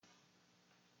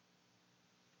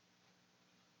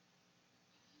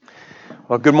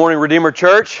Well, good morning, Redeemer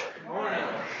Church. Good morning.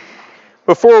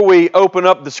 Before we open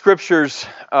up the Scriptures,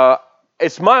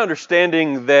 it's my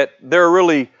understanding that there are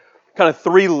really kind of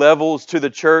three levels to the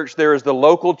church. There is the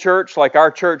local church, like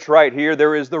our church right here.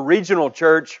 There is the regional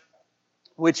church,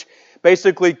 which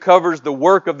basically covers the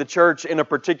work of the church in a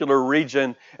particular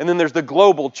region. And then there's the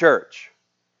global church.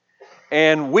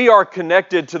 And we are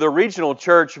connected to the regional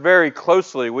church very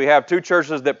closely. We have two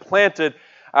churches that planted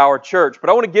our church. But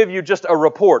I want to give you just a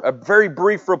report, a very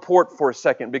brief report for a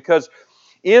second, because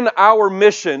in our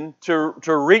mission to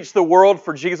reach the world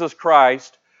for Jesus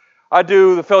Christ, I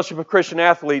do the Fellowship of Christian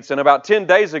Athletes, and about 10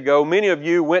 days ago, many of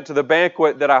you went to the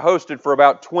banquet that I hosted for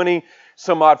about 20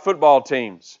 some odd football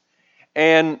teams.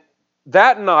 And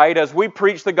that night, as we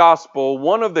preached the gospel,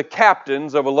 one of the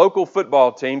captains of a local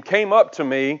football team came up to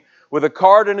me with a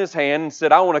card in his hand and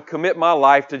said, "I want to commit my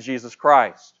life to Jesus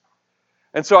Christ."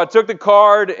 And so I took the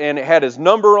card, and it had his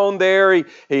number on there.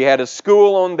 He had his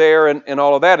school on there and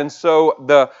all of that. And so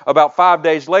about 5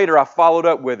 days later, I followed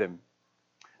up with him.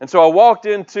 And so I walked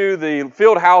into the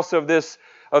field house of this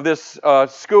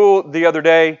school the other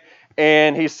day,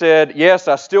 and he said, "Yes,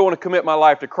 I still want to commit my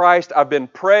life to Christ. I've been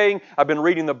praying. I've been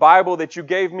reading the Bible that you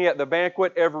gave me at the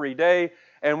banquet every day.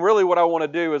 And really what I want to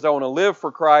do is I want to live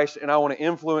for Christ, and I want to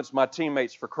influence my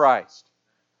teammates for Christ."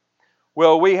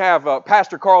 Well, we have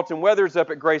Pastor Carlton Weathers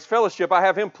up at Grace Fellowship. I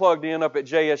have him plugged in up at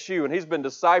JSU, and he's been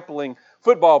discipling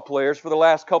football players for the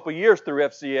last couple of years through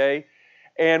FCA.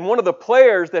 And one of the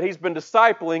players that he's been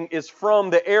discipling is from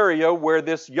the area where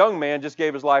this young man just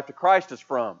gave his life to Christ is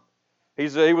from.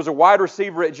 He was a wide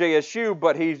receiver at JSU,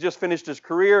 but he's just finished his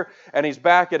career, and he's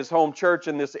back at his home church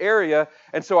in this area.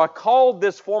 And so I called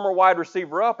this former wide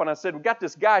receiver up, and I said, "We got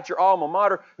this guy at your alma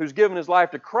mater who's given his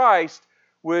life to Christ.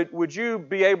 Would you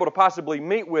be able to possibly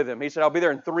meet with him?" He said, "I'll be there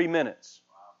in 3 minutes."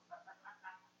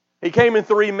 He came in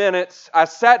 3 minutes. I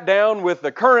sat down with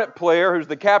the current player who's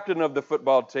the captain of the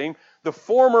football team, the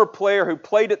former player who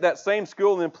played at that same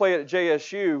school and then played at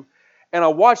JSU, and I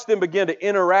watched them begin to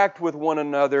interact with one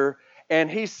another.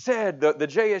 And he said, the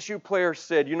JSU player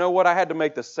said, "You know what, I had to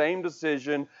make the same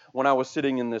decision when I was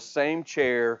sitting in this same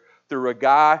chair through a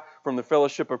guy from the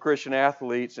Fellowship of Christian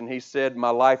Athletes," and he said,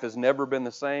 "My life has never been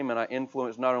the same, and I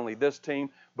influenced not only this team,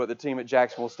 but the team at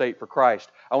Jacksonville State for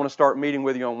Christ. I want to start meeting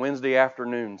with you on Wednesday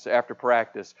afternoons after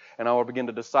practice, and I will begin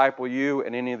to disciple you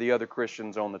and any of the other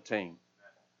Christians on the team."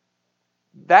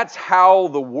 That's how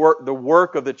the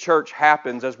work of the church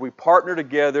happens as we partner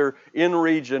together in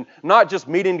region, not just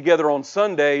meeting together on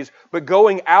Sundays, but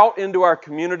going out into our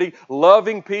community,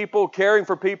 loving people, caring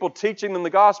for people, teaching them the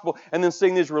gospel, and then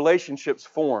seeing these relationships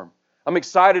form. I'm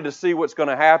excited to see what's going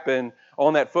to happen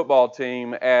on that football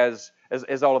team as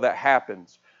all of that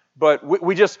happens. But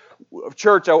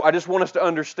church, I just want us to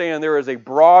understand there is a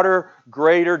broader,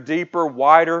 greater, deeper,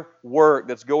 wider work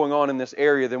that's going on in this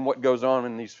area than what goes on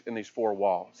in these four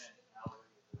walls.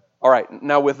 All right,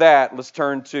 now with that, let's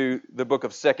turn to the book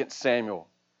of 2 Samuel.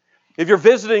 If you're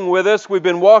visiting with us, we've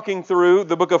been walking through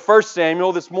the book of 1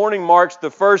 Samuel. This morning marks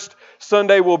the first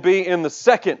Sunday we'll be in the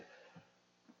second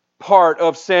part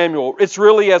of Samuel. It's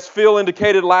really, as Phil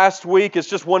indicated last week, it's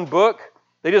just one book.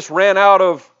 They just ran out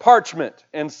of parchment,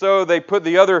 and so they put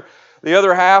the other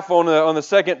half on the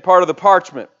second part of the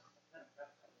parchment.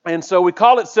 And so we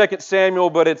call it 2 Samuel,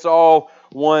 but it's all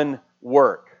one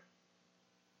work.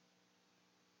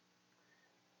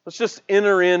 Let's just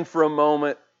enter in for a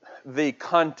moment the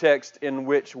context in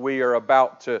which we are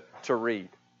about to read.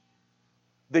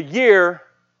 The year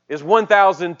is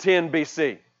 1010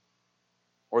 BC,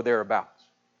 or thereabouts.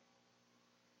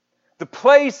 The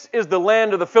place is the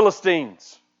land of the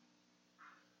Philistines.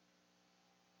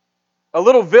 A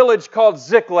little village called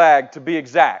Ziklag, to be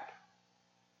exact.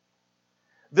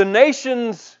 The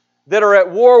nations that are at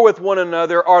war with one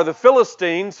another are the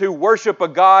Philistines, who worship a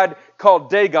god called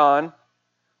Dagon,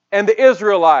 and the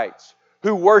Israelites,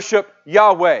 who worship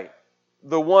Yahweh,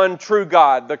 the one true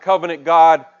God, the covenant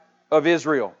God of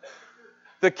Israel.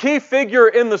 The key figure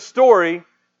in the story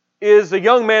is a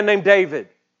young man named David.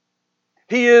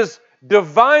 He is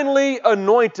divinely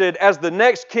anointed as the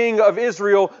next king of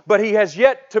Israel, but he has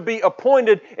yet to be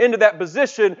appointed into that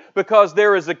position because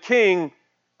there is a king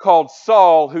called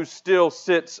Saul who still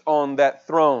sits on that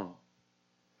throne.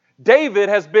 David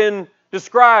has been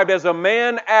described as a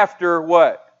man after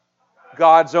what?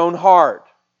 God's own heart.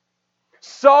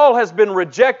 Saul has been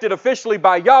rejected officially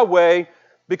by Yahweh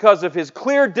because of his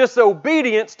clear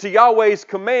disobedience to Yahweh's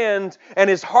commands and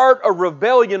his heart of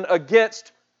rebellion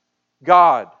against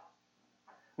God.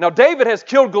 Now, David has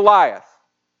killed Goliath.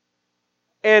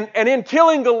 And in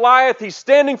killing Goliath, he's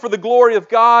standing for the glory of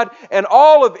God, and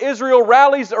all of Israel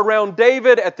rallies around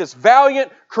David at this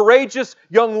valiant, courageous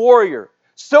young warrior.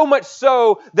 So much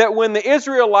so that when the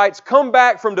Israelites come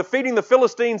back from defeating the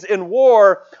Philistines in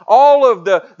war, all of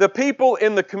the people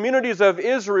in the communities of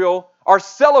Israel are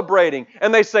celebrating.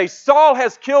 And they say, Saul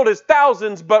has killed his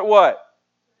thousands, but what?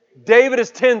 David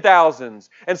is 10,000s.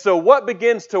 And so what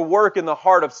begins to work in the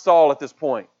heart of Saul at this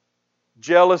point?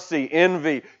 Jealousy,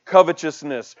 envy,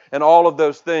 covetousness, and all of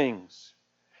those things.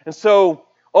 And so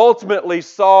ultimately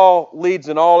Saul leads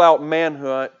an all-out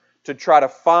manhunt to try to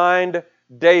find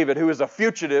David, who is a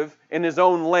fugitive in his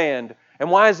own land. And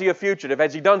why is he a fugitive?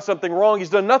 Has he done something wrong? He's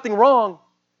done nothing wrong.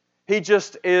 He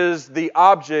just is the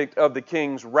object of the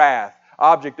king's wrath,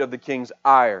 object of the king's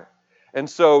ire. And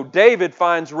so David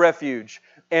finds refuge.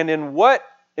 And in what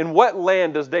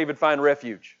land does David find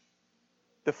refuge?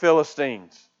 The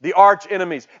Philistines, the arch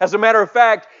enemies. As a matter of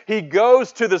fact, he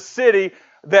goes to the city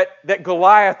that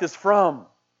Goliath is from.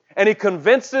 And he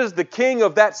convinces the king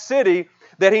of that city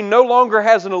that he no longer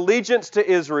has an allegiance to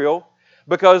Israel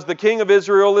because the king of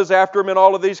Israel is after him and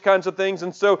all of these kinds of things.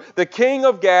 And so the king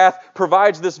of Gath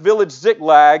provides this village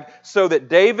Ziklag so that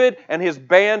David and his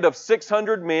band of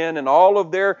 600 men and all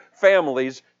of their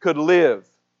families could live.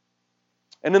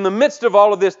 And in the midst of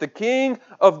all of this, the king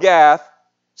of Gath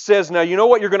says, now you know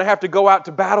what? You're going to have to go out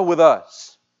to battle with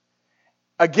us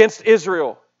against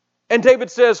Israel. And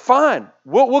David says, fine,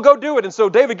 we'll go do it. And so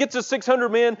David gets his 600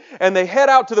 men and they head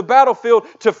out to the battlefield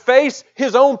to face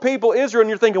his own people, Israel. And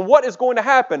you're thinking, what is going to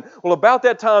happen? Well, about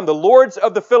that time, the lords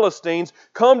of the Philistines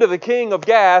come to the king of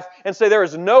Gath and say, there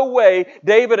is no way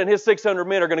David and his 600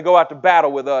 men are going to go out to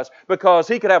battle with us because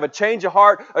he could have a change of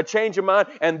heart, a change of mind,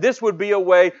 and this would be a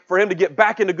way for him to get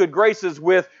back into good graces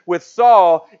with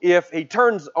Saul if he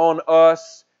turns on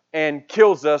us and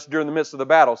kills us during the midst of the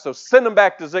battle. So send him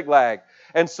back to Ziklag.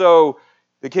 And so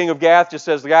the king of Gath just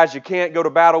says, guys, you can't go to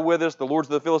battle with us. The lords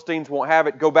of the Philistines won't have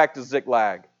it. Go back to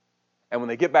Ziklag. And when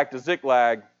they get back to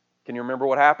Ziklag, can you remember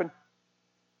what happened?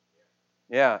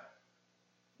 Yeah.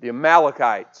 The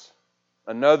Amalekites,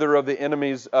 another of the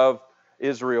enemies of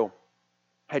Israel,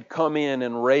 had come in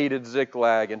and raided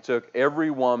Ziklag and took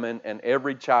every woman and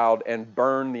every child and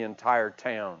burned the entire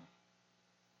town.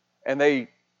 And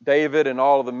David and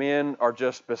all of the men are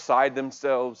just beside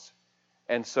themselves.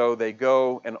 And so they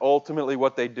go, and ultimately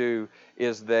what they do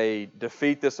is they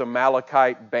defeat this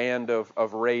Amalekite band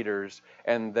of raiders,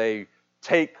 and they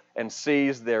take and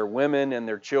seize their women and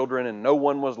their children, and no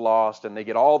one was lost, and they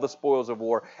get all the spoils of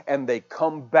war, and they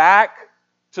come back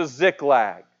to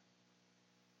Ziklag.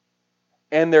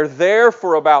 And they're there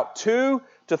for about 2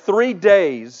 to 3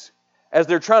 days as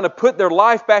they're trying to put their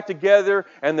life back together,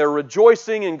 and they're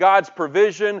rejoicing in God's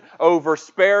provision over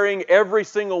sparing every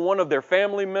single one of their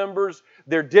family members.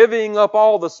 They're divvying up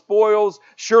all the spoils.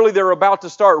 Surely they're about to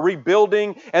start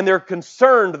rebuilding, and they're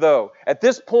concerned though. At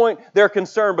this point, they're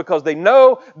concerned because they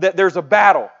know that there's a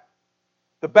battle.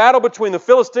 The battle between the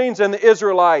Philistines and the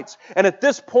Israelites. And at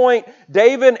this point,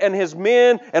 David and his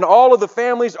men and all of the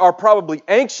families are probably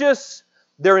anxious.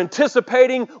 They're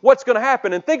anticipating what's going to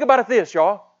happen. And think about it this,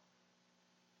 y'all.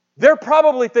 They're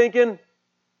probably thinking,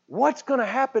 what's going to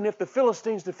happen if the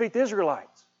Philistines defeat the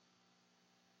Israelites?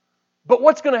 But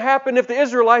what's going to happen if the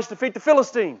Israelites defeat the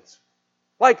Philistines?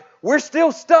 Like, we're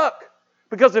still stuck.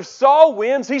 Because if Saul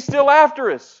wins, he's still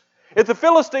after us. If the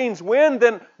Philistines win,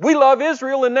 then we love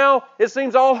Israel, and now it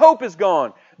seems all hope is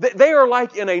gone. They are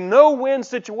like in a no-win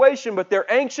situation, but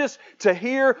they're anxious to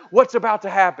hear what's about to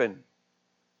happen.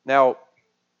 Now,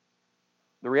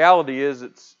 the reality is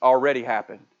it's already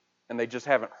happened. And they just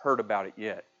haven't heard about it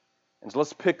yet. And so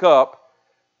let's pick up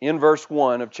in verse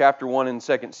 1 of chapter 1 in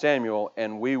 2 Samuel,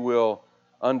 and we will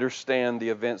understand the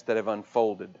events that have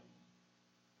unfolded.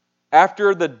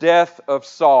 After the death of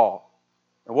Saul,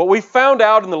 and what we found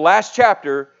out in the last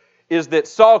chapter is that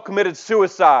Saul committed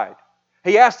suicide.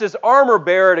 He asked his armor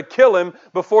bearer to kill him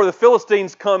before the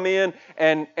Philistines come in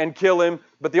and kill him.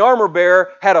 But the armor bearer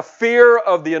had a fear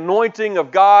of the anointing of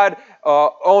God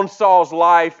on Saul's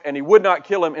life, and he would not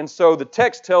kill him. And so the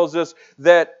text tells us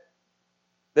that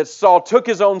Saul took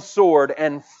his own sword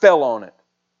and fell on it.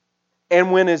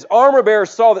 And when his armor bearer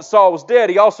saw that Saul was dead,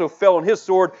 he also fell on his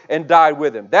sword and died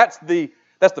with him. That's the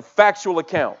factual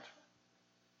account.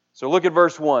 So look at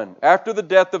verse 1. After the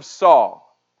death of Saul,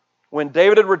 when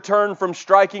David had returned from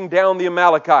striking down the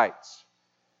Amalekites,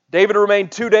 David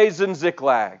remained 2 days in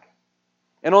Ziklag.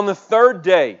 And on the third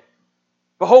day,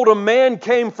 behold, a man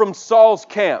came from Saul's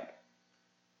camp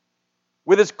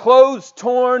with his clothes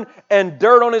torn and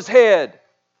dirt on his head.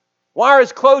 Why are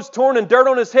his clothes torn and dirt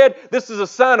on his head? This is a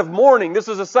sign of mourning. This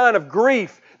is a sign of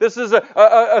grief. This is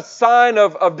a sign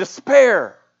of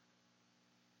despair.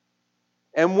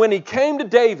 And when he came to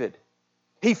David,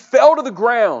 he fell to the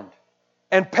ground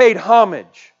and paid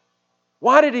homage.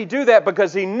 Why did he do that?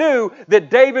 Because he knew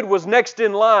that David was next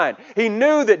in line. He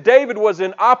knew that David was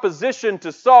in opposition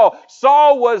to Saul.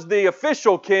 Saul was the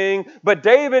official king, but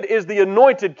David is the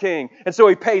anointed king. And so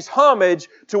he pays homage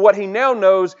to what he now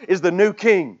knows is the new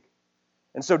king.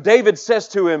 And so David says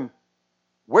to him,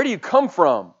 "Where do you come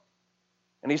from?"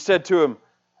 And he said to him,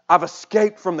 "I've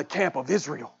escaped from the camp of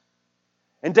Israel."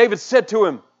 And David said to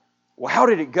him, "Well, how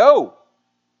did it go?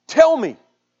 Tell me."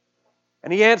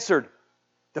 And he answered,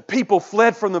 "The people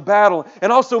fled from the battle,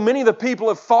 and also many of the people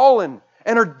have fallen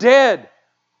and are dead.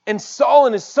 And Saul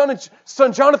and his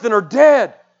son Jonathan are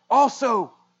dead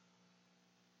also."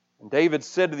 And David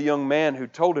said to the young man who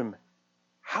told him,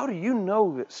 "How do you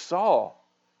know that Saul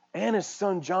and his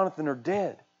son Jonathan are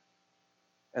dead?"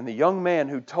 And the young man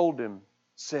who told him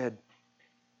said,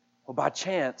 "Well, by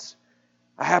chance,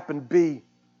 I happened to be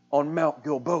on Mount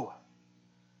Gilboa."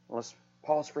 Let's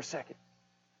pause for a second.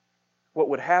 What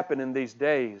would happen in these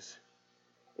days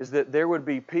is that there would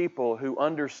be people who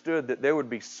understood that there would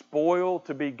be spoil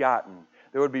to be gotten.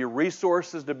 There would be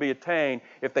resources to be attained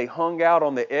if they hung out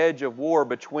on the edge of war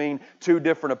between two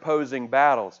different opposing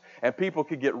battles. And people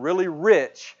could get really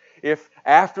rich if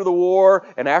after the war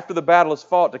and after the battle is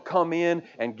fought to come in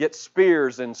and get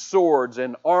spears and swords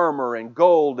and armor and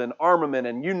gold and armament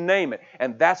and you name it.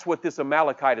 And that's what this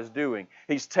Amalekite is doing.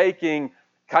 He's taking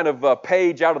kind of a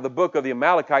page out of the book of the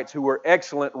Amalekites who were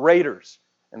excellent raiders.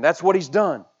 And that's what he's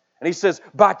done. And he says,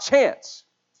 by chance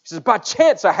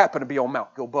I happen to be on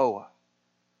Mount Gilboa.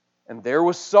 And there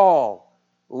was Saul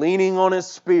leaning on his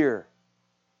spear.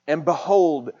 And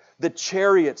behold, the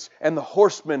chariots and the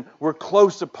horsemen were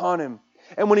close upon him.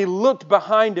 And when he looked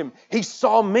behind him, he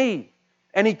saw me.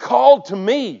 And he called to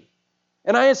me.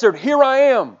 And I answered, "Here I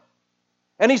am."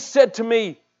 And he said to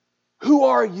me, "Who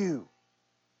are you?"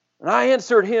 And I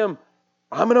answered him,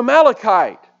 "I'm an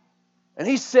Amalekite." And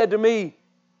he said to me,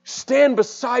 "Stand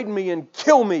beside me and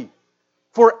kill me,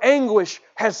 for anguish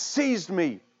has seized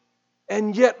me,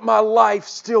 and yet my life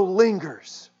still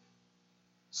lingers."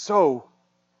 So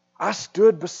I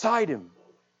stood beside him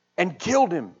and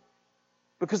killed him,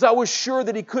 because I was sure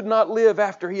that he could not live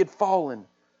after he had fallen.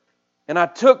 And I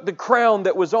took the crown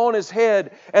that was on his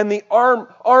head and the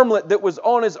armlet that was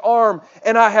on his arm,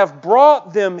 and I have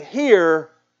brought them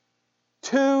here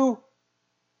to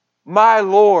my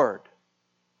Lord.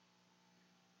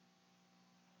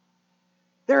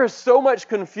 There is so much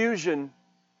confusion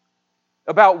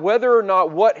about whether or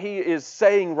not what he is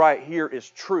saying right here is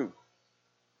true.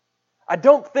 I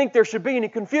don't think there should be any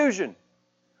confusion.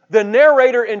 The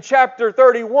narrator in chapter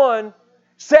 31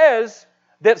 says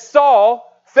that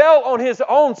Saul fell on his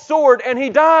own sword and he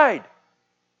died.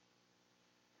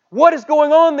 What is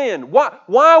going on then?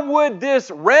 Why would this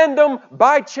random,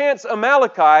 by chance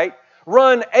Amalekite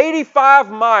run 85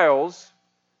 miles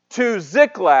to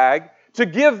Ziklag to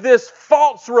give this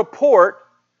false report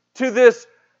to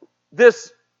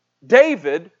this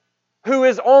David who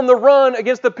is on the run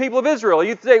against the people of Israel?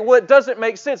 You say, well, it doesn't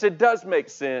make sense. It does make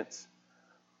sense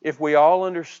if we all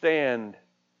understand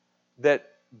that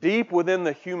deep within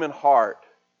the human heart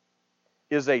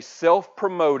is a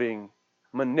self-promoting,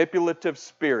 manipulative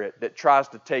spirit that tries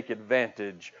to take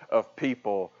advantage of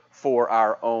people for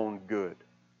our own good.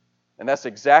 And that's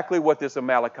exactly what this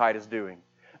Amalekite is doing.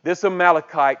 This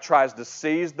Amalekite tries to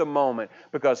seize the moment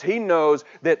because he knows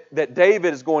that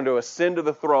David is going to ascend to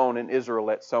the throne in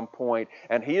Israel at some point,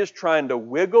 and he is trying to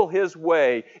wiggle his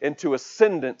way into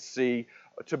ascendancy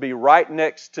to be right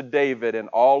next to David and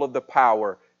all of the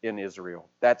power in Israel.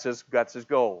 That's his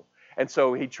goal. And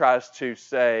so he tries to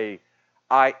say,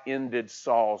 "I ended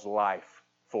Saul's life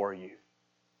for you.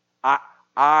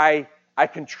 I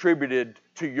contributed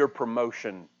to your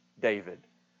promotion, David.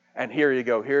 And here you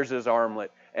go. Here's his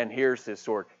armlet, and here's his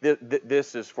sword.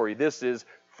 This is for you. This is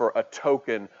for a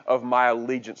token of my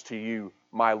allegiance to you,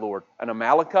 my Lord." An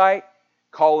Amalekite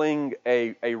calling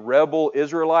a rebel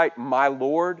Israelite my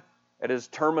Lord, it is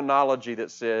terminology that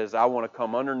says, I want to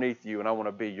come underneath you and I want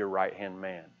to be your right-hand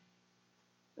man.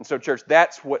 And so, church,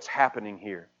 that's what's happening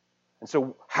here. And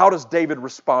so, how does David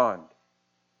respond?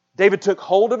 David took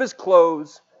hold of his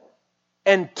clothes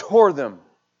and tore them.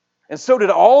 And so did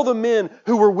all the men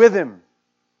who were with him.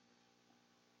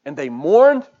 And they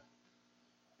mourned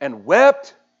and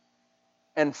wept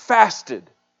and fasted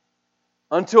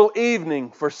until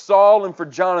evening for Saul and for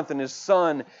Jonathan his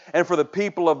son and for the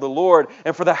people of the Lord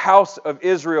and for the house of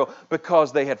Israel,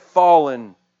 because they had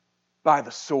fallen by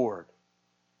the sword.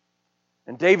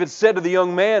 And David said to the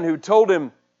young man who told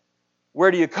him,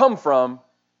 "Where do you come from?"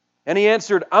 And he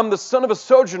answered, I'm the son of a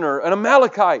sojourner, an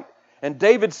Amalekite. And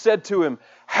David said to him,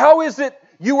 how is it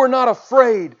you are not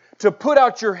afraid to put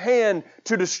out your hand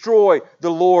to destroy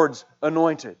the Lord's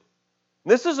anointed?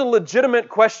 This is a legitimate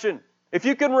question. If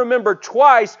you can remember,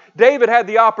 twice David had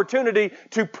the opportunity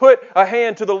to put a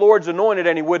hand to the Lord's anointed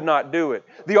and he would not do it.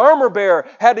 The armor bearer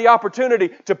had the opportunity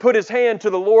to put his hand to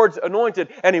the Lord's anointed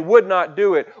and he would not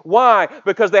do it. Why?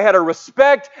 Because they had a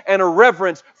respect and a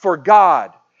reverence for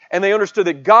God. And they understood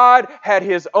that God had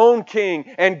His own king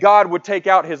and God would take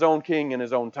out His own king in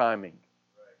His own timing.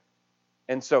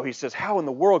 And so he says, how in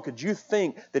the world could you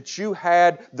think that you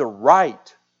had the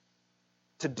right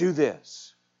to do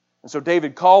this? And so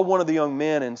David called one of the young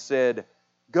men and said,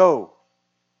 go,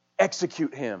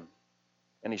 execute him.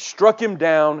 And he struck him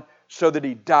down so that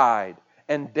he died.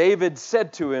 And David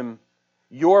said to him,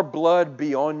 your blood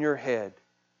be on your head,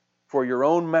 for your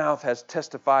own mouth has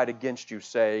testified against you,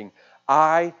 saying,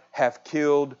 I have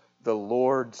killed the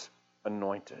Lord's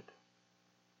anointed.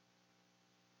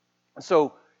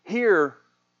 So here,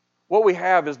 what we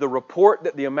have is the report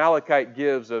that the Amalekite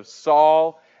gives of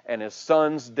Saul and his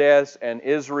son's deaths and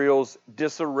Israel's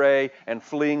disarray and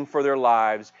fleeing for their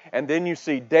lives. And then you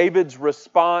see David's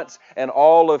response and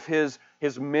all of his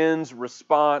men's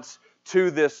response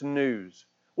to this news.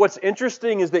 What's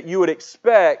interesting is that you would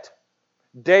expect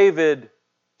David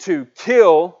to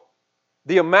kill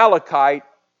the Amalekite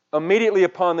immediately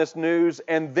upon this news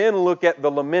and then look at the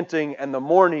lamenting and the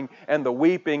mourning and the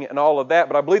weeping and all of that.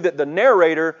 But I believe that the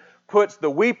narrator puts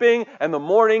the weeping and the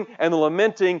mourning and the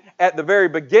lamenting at the very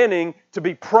beginning to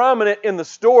be prominent in the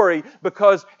story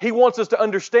because he wants us to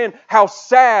understand how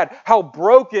sad, how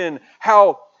broken,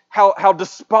 how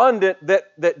despondent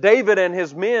that David and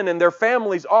his men and their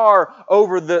families are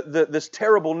over this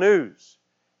terrible news.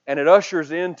 And it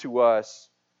ushers into us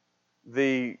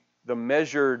the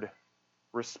measured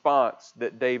response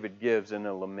that David gives in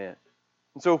a lament.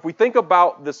 And so if we think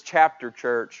about this chapter,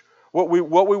 church, what we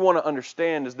want to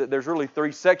understand is that there's really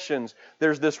three sections.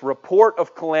 There's this report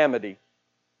of calamity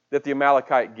that the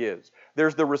Amalekite gives.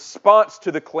 There's the response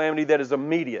to the calamity that is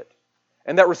immediate.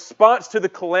 And that response to the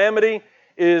calamity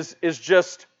is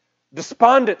just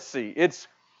despondency. It's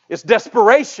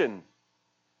desperation.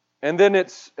 And then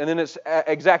it's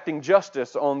exacting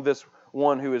justice on this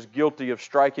one who is guilty of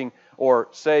striking or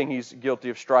saying he's guilty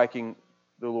of striking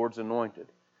the Lord's anointed.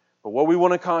 But what we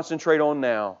want to concentrate on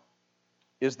now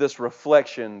is this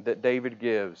reflection that David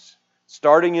gives,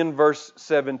 starting in verse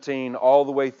 17 all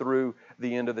the way through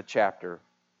the end of the chapter.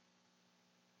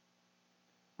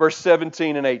 Verse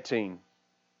 17 and 18.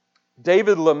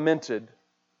 David lamented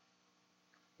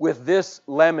with this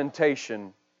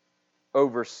lamentation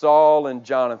over Saul and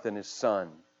Jonathan his son.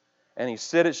 And he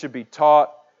said it should be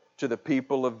taught to the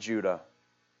people of Judah.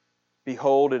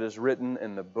 Behold, it is written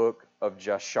in the book of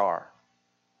Jashar.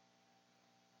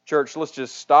 Church, let's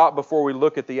just stop before we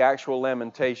look at the actual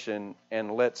lamentation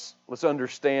and let's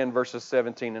understand verses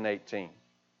 17 and 18.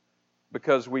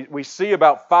 Because we see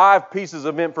about 5 pieces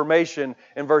of information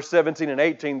in verse 17 and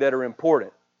 18 that are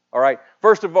important. All right.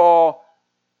 First of all,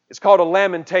 it's called a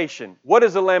lamentation. What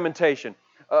is a lamentation?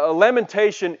 A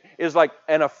lamentation is like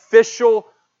an official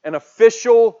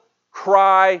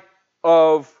cry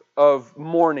of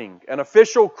mourning, an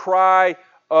official cry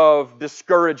of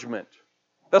discouragement.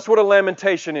 That's what a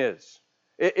lamentation is.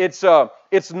 It's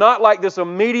not like this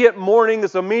immediate mourning,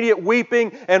 this immediate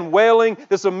weeping and wailing,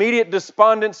 this immediate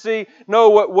despondency. No,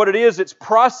 what it is, it's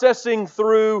processing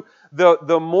through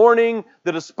the mourning,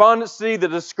 the despondency, the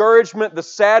discouragement, the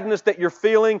sadness that you're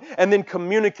feeling, and then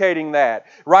communicating that.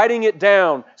 Writing it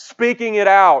down, speaking it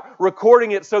out,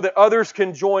 recording it so that others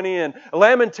can join in.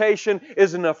 Lamentation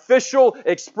is an official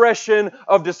expression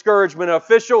of discouragement, an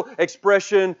official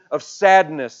expression of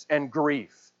sadness and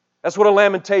grief. That's what a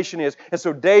lamentation is. And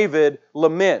so David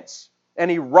laments,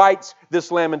 and he writes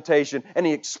this lamentation, and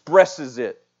he expresses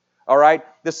it. All right?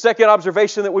 The second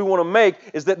observation that we want to make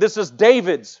is that this is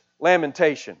David's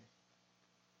lamentation.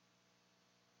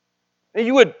 And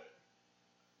you would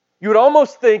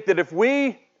almost think that if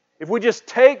we just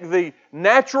take the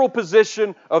natural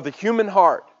position of the human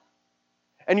heart,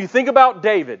 and you think about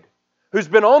David, who's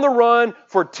been on the run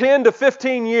for 10 to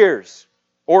 15 years,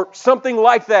 or something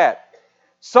like that.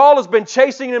 Saul has been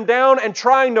chasing him down and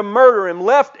trying to murder him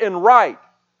left and right.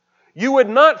 You would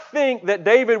not think that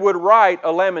David would write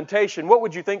a lamentation. What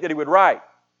would you think that he would write?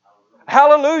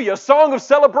 Hallelujah, a song of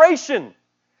celebration.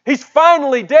 He's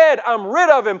finally dead. I'm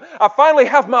rid of him. I finally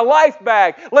have my life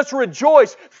back. Let's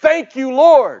rejoice. Thank you,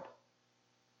 Lord.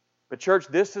 But church,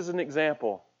 this is an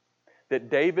example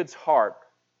that David's heart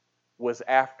was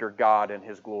after God and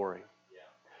His glory.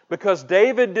 Because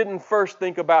David didn't first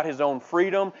think about his own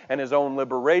freedom and his own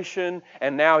liberation,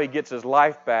 and now he gets his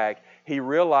life back. He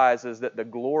realizes that the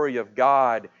glory of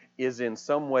God is in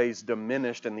some ways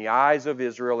diminished in the eyes of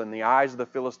Israel, in the eyes of the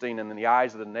Philistine, and in the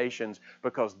eyes of the nations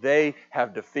because they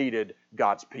have defeated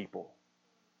God's people.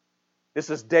 This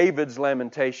is David's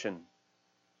lamentation.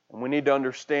 And we need to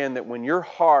understand that when your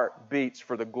heart beats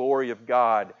for the glory of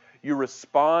God, you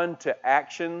respond to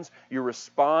actions, you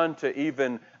respond to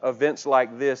even events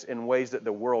like this in ways that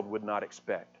the world would not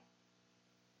expect.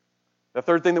 The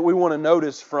third thing that we want to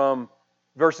notice from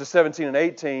verses 17 and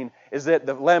 18 is that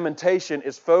the lamentation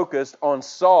is focused on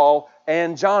Saul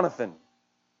and Jonathan.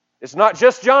 It's not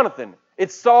just Jonathan,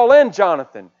 it's Saul and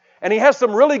Jonathan. And he has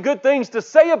some really good things to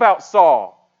say about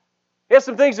Saul. He has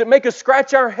some things that make us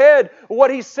scratch our head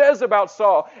what he says about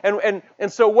Saul. And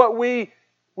so what we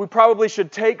probably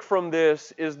should take from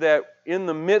this is that in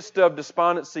the midst of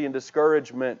despondency and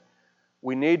discouragement,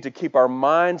 we need to keep our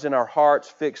minds and our hearts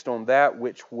fixed on that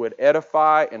which would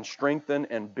edify and strengthen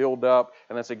and build up.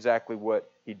 And that's exactly what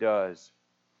he does.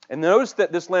 And notice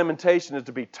that this lamentation is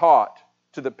to be taught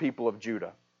to the people of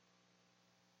Judah.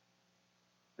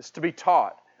 It's to be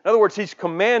taught. In other words, he's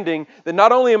commanding that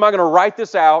not only am I going to write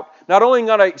this out, not only am I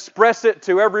going to express it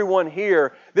to everyone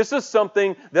here, this is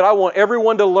something that I want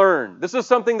everyone to learn. This is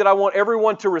something that I want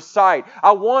everyone to recite.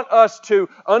 I want us to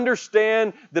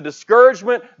understand the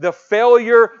discouragement, the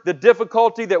failure, the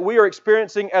difficulty that we are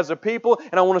experiencing as a people,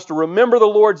 and I want us to remember the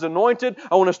Lord's anointed.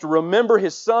 I want us to remember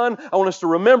His Son. I want us to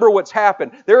remember what's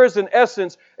happened. There is an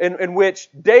essence in which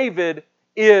David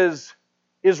is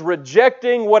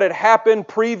rejecting what had happened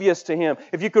previous to him.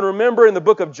 If you can remember in the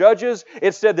book of Judges,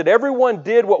 it said that everyone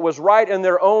did what was right in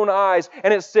their own eyes,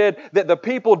 and it said that the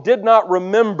people did not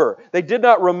remember. They did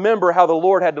not remember how the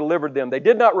Lord had delivered them. They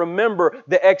did not remember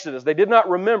the Exodus. They did not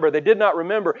remember.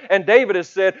 And David has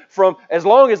said, from as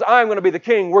long as I'm going to be the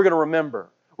king, we're going to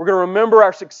remember. We're going to remember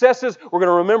our successes. We're going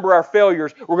to remember our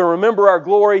failures. We're going to remember our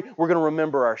glory. We're going to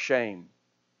remember our shame.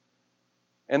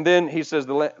 And then he says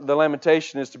the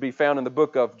lamentation is to be found in the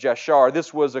book of Jashar.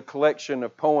 This was a collection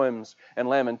of poems and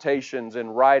lamentations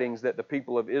and writings that the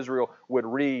people of Israel would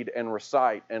read and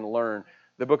recite and learn.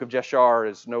 The book of Jashar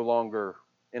is no longer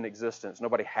in existence.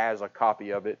 Nobody has a copy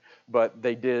of it, but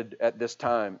they did at this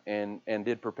time and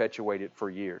did perpetuate it for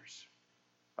years.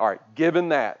 All right, given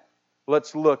that,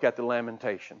 let's look at the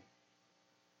lamentation.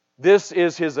 This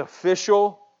is his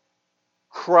official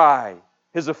cry,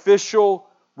 his official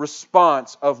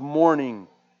response of mourning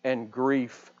and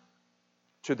grief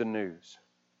to the news.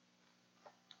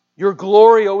 Your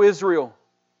glory, O Israel,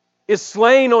 is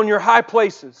slain on your high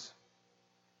places.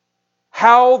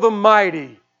 How the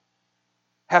mighty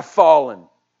have fallen.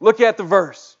 Look at the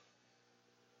verse.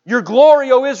 Your glory,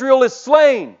 O Israel, is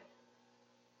slain.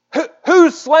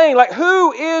 Who's slain? Like,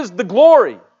 who is the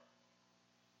glory?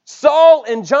 Saul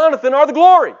and Jonathan are the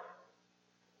glory.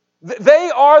 They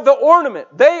are the ornament.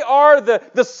 They are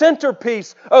the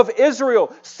centerpiece of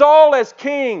Israel. Saul as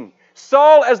king.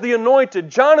 Saul as the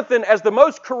anointed. Jonathan as the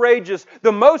most courageous,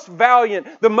 the most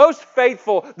valiant, the most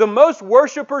faithful, the most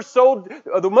worshiping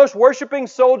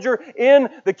soldier in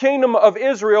the kingdom of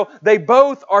Israel. They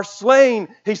both are slain,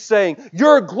 he's saying.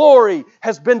 Your glory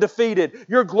has been defeated.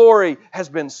 Your glory has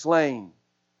been slain.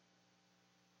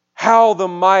 How the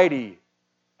mighty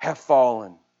have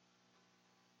fallen.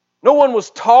 No one was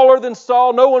taller than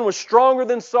Saul. No one was stronger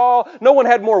than Saul. No one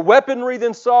had more weaponry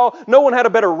than Saul. No one had a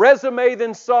better resume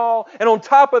than Saul. And on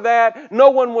top of that, no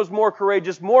one was more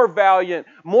courageous, more valiant,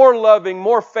 more loving,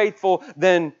 more faithful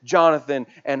than Jonathan.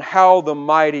 And how the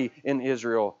mighty in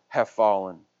Israel have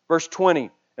fallen. Verse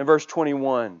 20 and verse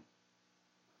 21.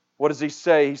 What does he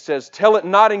say? He says, tell it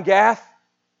not in Gath.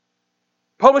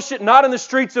 Publish it not in the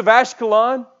streets of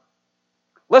Ashkelon.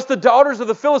 Lest the daughters of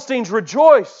the Philistines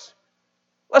rejoice.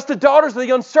 Lest the daughters of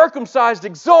the uncircumcised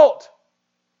exult.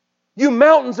 You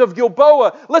mountains of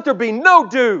Gilboa, let there be no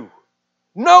dew,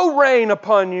 no rain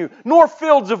upon you, nor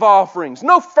fields of offerings,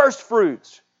 no first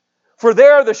fruits. For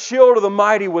there the shield of the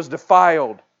mighty was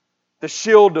defiled, the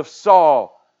shield of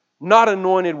Saul, not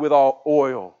anointed with all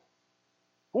oil.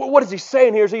 What is he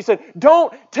saying here? He said,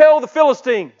 don't tell the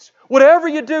Philistines. Whatever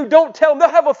you do, don't tell them. They'll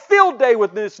have a field day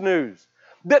with this news.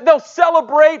 They'll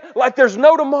celebrate like there's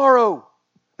no tomorrow.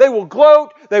 They will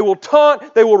gloat, they will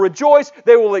taunt, they will rejoice,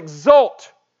 they will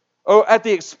exult at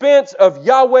the expense of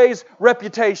Yahweh's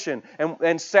reputation.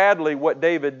 And sadly, what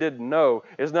David didn't know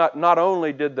is not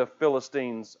only did the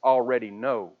Philistines already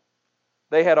know,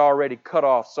 they had already cut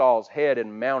off Saul's head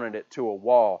and mounted it to a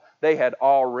wall. They had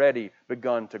already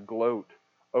begun to gloat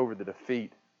over the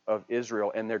defeat of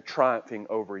Israel and their triumphing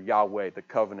over Yahweh, the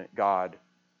covenant God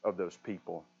of those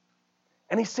people.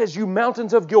 And he says, you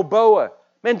mountains of Gilboa,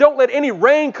 man, don't let any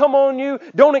rain come on you.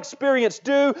 Don't experience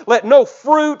dew. Let no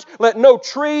fruit, let no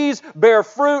trees bear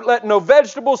fruit. Let no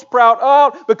vegetables sprout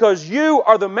up, because you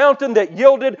are the mountain that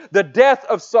yielded the death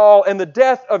of Saul and the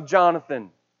death of Jonathan.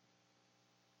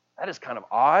 That is kind of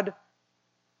odd.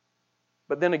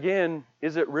 But then again,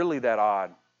 is it really that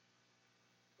odd?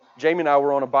 Jamie and I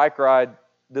were on a bike ride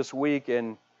this week,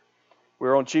 and we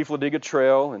were on Chief Ladiga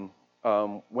Trail, and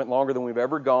went longer than we've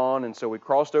ever gone. And so we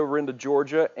crossed over into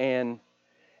Georgia, and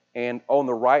on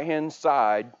the right-hand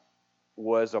side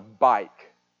was a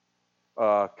bike,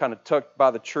 kind of tucked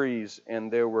by the trees,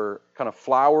 and there were kind of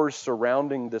flowers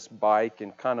surrounding this bike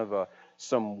and kind of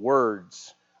some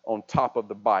words on top of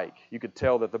the bike. You could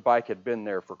tell that the bike had been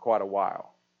there for quite a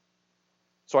while.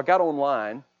 So I got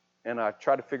online, and I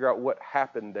tried to figure out what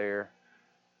happened there.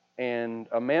 And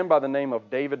a man by the name of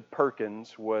David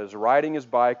Perkins was riding his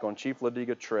bike on Chief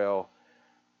Ladiga Trail,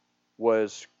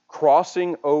 was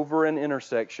crossing over an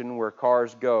intersection where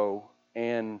cars go,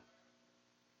 and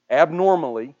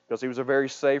abnormally, because he was a very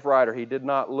safe rider, he did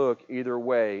not look either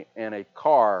way, and a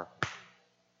car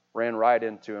ran right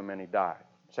into him and he died.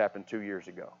 This happened 2 years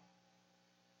ago.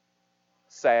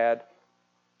 Sad,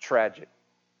 tragic.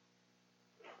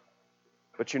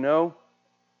 But you know,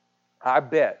 I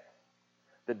bet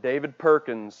that David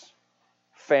Perkins'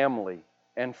 family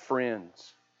and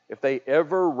friends, if they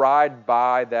ever ride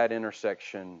by that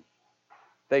intersection,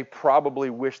 they probably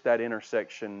wish that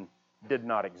intersection did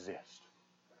not exist.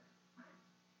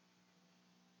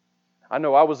 I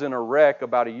know I was in a wreck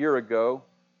about a year ago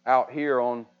out here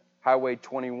on Highway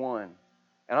 21.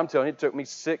 And I'm telling you, it took me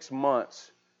 6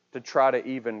 months to try to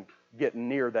even get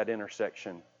near that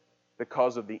intersection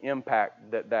because of the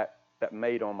impact that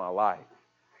made on my life.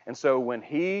 And so when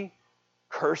he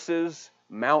curses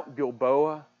Mount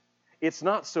Gilboa, it's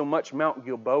not so much Mount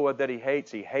Gilboa that he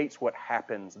hates what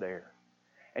happens there.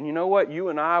 And you know what? You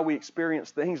and I, we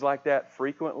experience things like that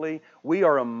frequently. We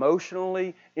are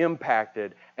emotionally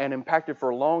impacted, and impacted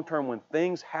for long term when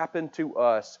things happen to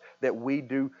us that we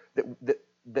do,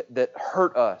 that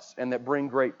hurt us and that bring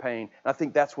great pain. And I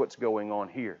think that's what's going on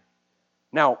here.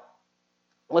 Now,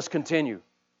 let's continue.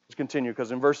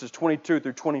 Because in verses 22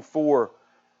 through 24,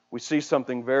 we see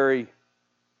something very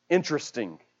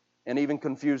interesting and even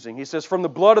confusing. He says, from the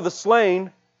blood of the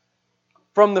slain,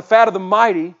 from the fat of the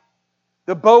mighty,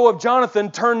 the bow of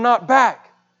Jonathan turned not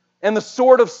back, and the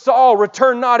sword of Saul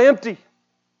returned not empty.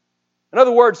 In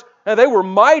other words, they were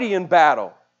mighty in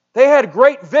battle. They had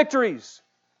great victories.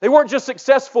 They weren't just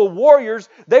successful warriors,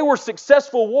 they were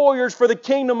successful warriors for the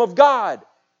kingdom of God,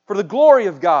 for the glory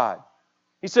of God.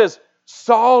 He says,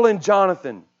 Saul and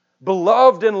Jonathan,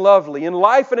 beloved and lovely, in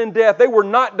life and in death, they were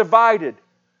not divided.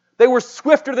 They were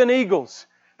swifter than eagles.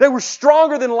 They were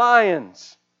stronger than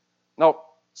lions. Now,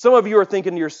 some of you are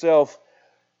thinking to yourself,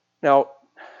 now,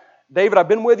 David, I've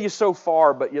been with you so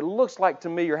far, but it looks like to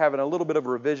me you're having a little bit of a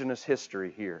revisionist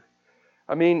history here.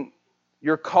 I mean,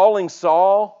 you're calling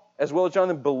Saul as well as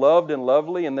Jonathan beloved and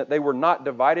lovely, and that they were not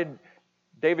divided.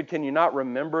 David, can you not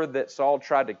remember that Saul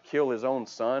tried to kill his own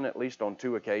son at least on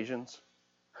 2 occasions?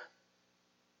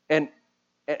 And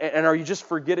are you just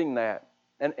forgetting that?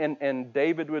 And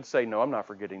David would say, no, I'm not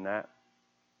forgetting that.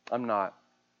 I'm not.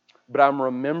 But I'm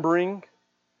remembering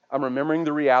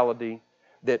the reality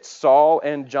that Saul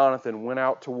and Jonathan went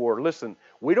out to war. Listen,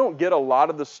 we don't get a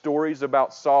lot of the stories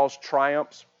about Saul's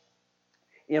triumphs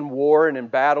in war and in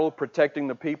battle, protecting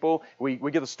the people. We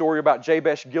get the story about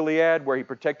Jabesh Gilead, where he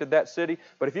protected that city.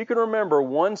 But if you can remember,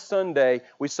 one Sunday,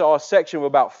 we saw a section of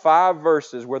about 5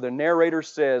 verses where the narrator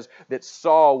says that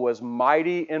Saul was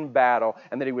mighty in battle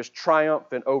and that he was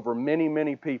triumphant over many,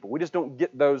 many people. We just don't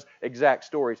get those exact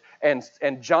stories. And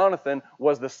Jonathan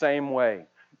was the same way.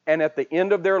 And at the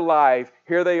end of their life,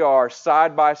 here they are,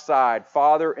 side by side,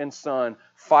 father and son,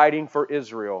 fighting for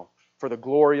Israel, for the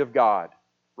glory of God.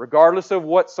 Regardless of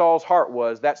what Saul's heart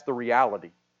was, that's the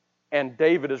reality. And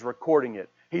David is recording it.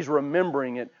 He's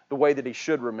remembering it the way that he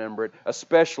should remember it,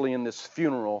 especially in this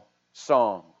funeral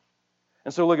song.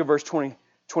 And so look at verse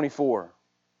 24.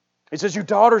 It says, you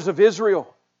daughters of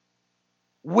Israel,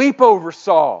 weep over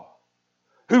Saul,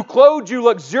 who clothed you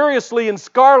luxuriously in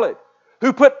scarlet,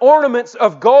 who put ornaments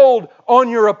of gold on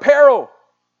your apparel.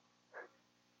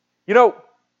 You know,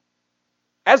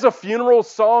 as a funeral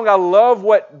song, I love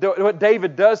what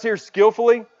David does here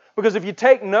skillfully. Because if you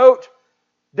take note,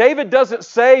 David doesn't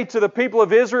say to the people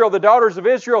of Israel, the daughters of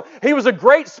Israel, he was a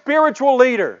great spiritual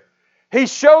leader. He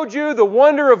showed you the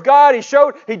wonder of God.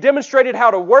 He demonstrated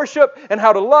how to worship and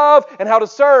how to love and how to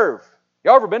serve.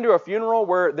 Y'all ever been to a funeral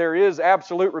where there is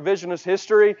absolute revisionist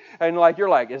history and you're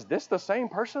like, is this the same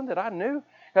person that I knew?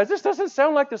 Guys, this doesn't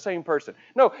sound like the same person.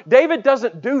 No, David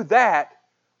doesn't do that.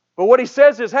 But what he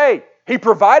says is, hey, he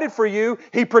provided for you.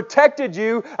 He protected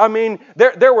you. I mean,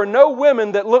 there were no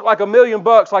women that looked like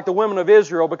 $1,000,000 like the women of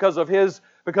Israel because of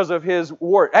his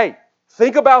war. Hey,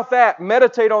 think about that.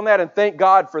 Meditate on that and thank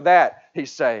God for that,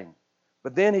 he's saying.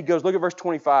 But then he goes, look at verse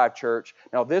 25, church.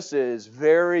 Now this is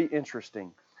very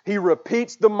interesting. He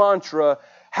repeats the mantra,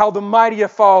 how the mighty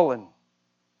have fallen.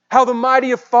 How the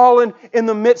mighty have fallen in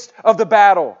the midst of the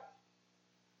battle.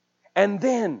 And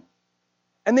then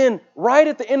right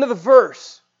at the end of the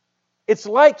verse, it's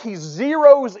like he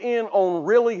zeroes in on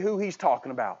really who he's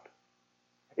talking about.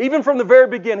 Even from the very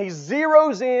beginning, he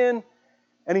zeroes in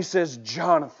and he says,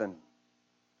 Jonathan.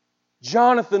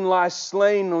 Jonathan lies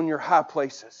slain on your high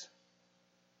places.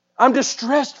 I'm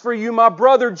distressed for you, my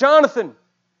brother Jonathan.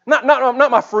 Not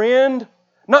my friend,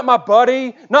 not my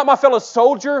buddy, not my fellow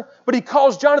soldier, but he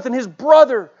calls Jonathan his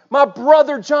brother. My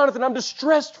brother Jonathan, I'm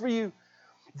distressed for you.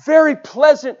 Very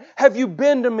pleasant have you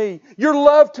been to me. Your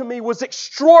love to me was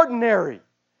extraordinary.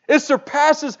 It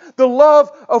surpasses the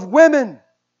love of women.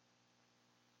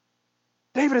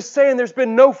 David is saying there's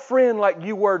been no friend like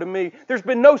you were to me. There's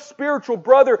been no spiritual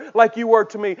brother like you were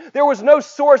to me. There was no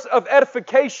source of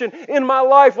edification in my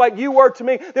life like you were to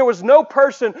me. There was no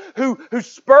person who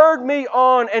spurred me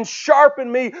on and sharpened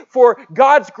me for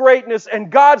God's greatness and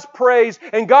God's praise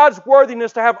and God's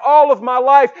worthiness to have all of my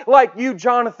life like you,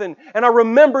 Jonathan. And I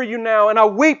remember you now, and I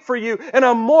weep for you, and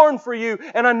I mourn for you,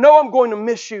 and I know I'm going to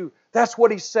miss you. That's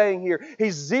what he's saying here.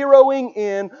 He's zeroing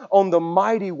in on the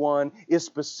mighty one, is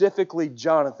specifically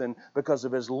Jonathan, because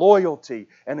of his loyalty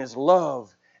and his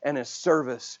love and his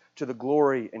service to the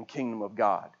glory and kingdom of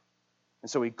God.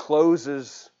 And so he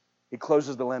closes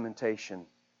the lamentation.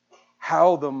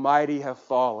 How the mighty have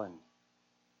fallen,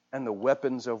 and the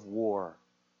weapons of war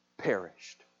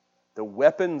perished. The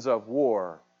weapons of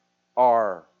war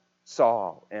are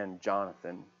Saul and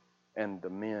Jonathan and the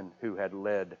men who had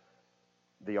led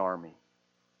the army.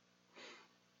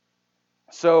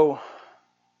 So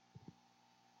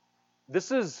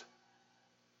this is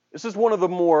one of the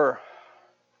more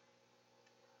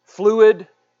fluid,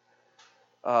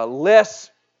 less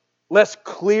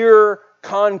clear,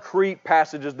 concrete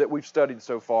passages that we've studied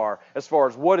so far, as far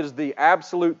as what is the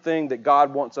absolute thing that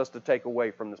God wants us to take away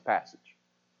from this passage.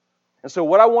 And so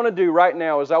what I want to do right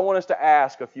now is I want us to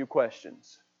ask a few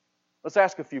questions. Let's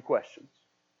ask a few questions.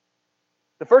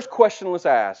 The first question let's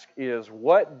ask is,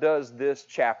 what does this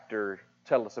chapter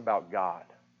tell us about God?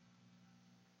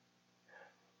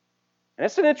 And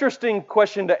it's an interesting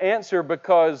question to answer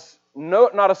because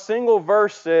not a single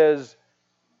verse says,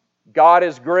 God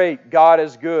is great, God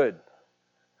is good.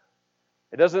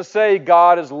 It doesn't say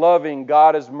God is loving,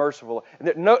 God is merciful.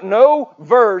 No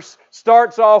verse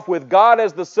starts off with God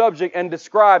as the subject and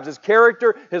describes His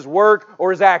character, His work,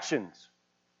 or His actions.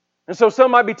 And so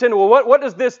some might be tempted, well, what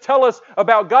does this tell us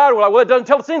about God? Well, it doesn't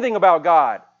tell us anything about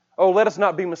God. Oh, let us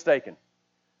not be mistaken.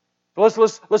 So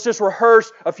let's just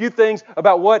rehearse a few things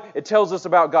about what it tells us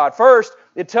about God. First,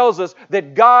 it tells us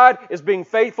that God is being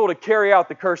faithful to carry out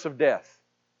the curse of death.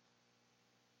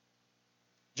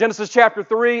 Genesis chapter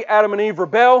 3, Adam and Eve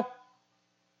rebel,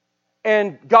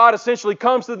 and God essentially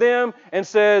comes to them and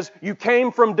says, you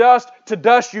came from dust, to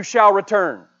dust you shall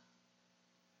return.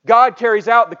 God carries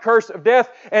out the curse of death,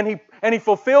 and He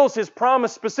fulfills His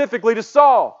promise specifically to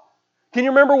Saul. Can you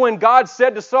remember when God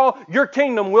said to Saul, your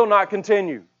kingdom will not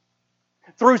continue?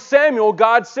 Through Samuel,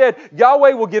 God said,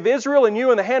 Yahweh will give Israel and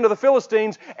you in the hand of the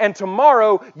Philistines, and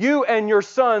tomorrow you and your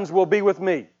sons will be with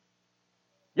me.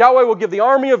 Yahweh will give the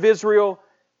army of Israel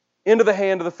into the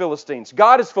hand of the Philistines.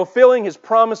 God is fulfilling His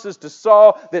promises to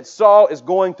Saul that Saul is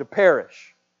going to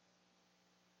perish.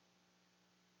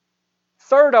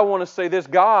 Third, I want to say this.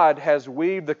 God has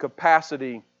weaved the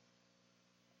capacity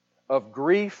of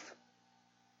grief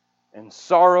and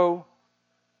sorrow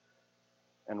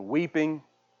and weeping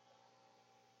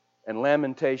and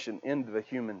lamentation into the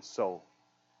human soul.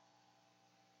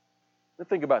 Now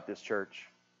think about this, church.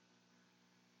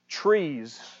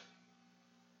 Trees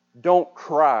don't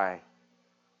cry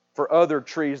for other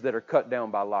trees that are cut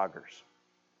down by loggers.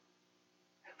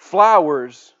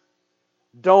 Flowers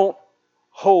don't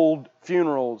hold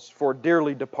funerals for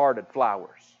dearly departed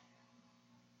flowers.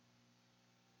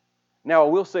 Now, I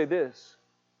will say this.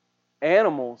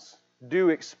 Animals do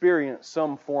experience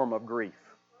some form of grief.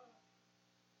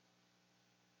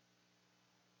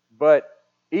 But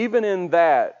even in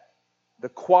that, the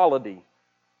quality,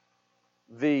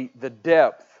 the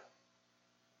depth,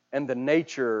 and the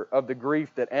nature of the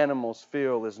grief that animals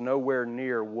feel is nowhere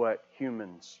near what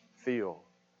humans feel.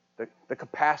 The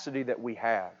capacity that we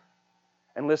have.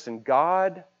 And listen,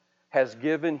 God has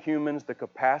given humans the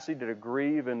capacity to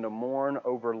grieve and to mourn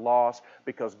over loss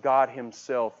because God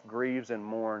Himself grieves and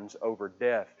mourns over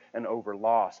death and over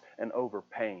loss and over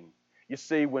pain. You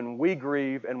see, when we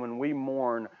grieve and when we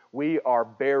mourn, we are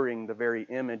bearing the very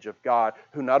image of God,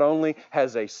 who not only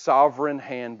has a sovereign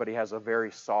hand, but He has a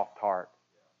very soft heart.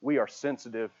 We are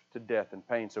sensitive to death and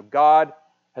pain. So God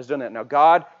has done that. Now,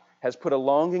 God has put a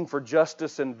longing for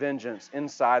justice and vengeance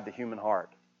inside the human heart.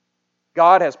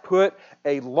 God has put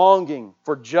a longing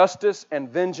for justice and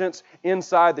vengeance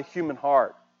inside the human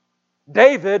heart.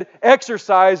 David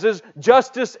exercises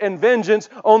justice and vengeance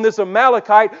on this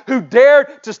Amalekite who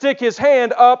dared to stick his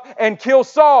hand up and kill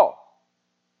Saul.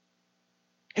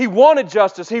 He wanted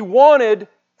justice. He wanted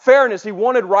fairness. He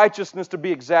wanted righteousness to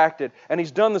be exacted. And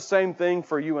He's done the same thing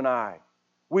for you and I.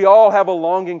 We all have a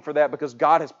longing for that because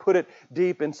God has put it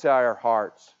deep inside our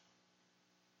hearts.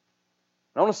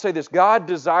 I want to say this. God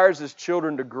desires His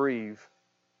children to grieve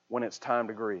when it's time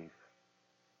to grieve.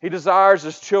 He desires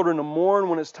His children to mourn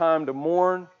when it's time to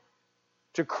mourn,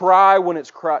 to cry when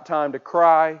it's time to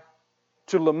cry,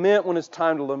 to lament when it's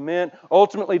time to lament,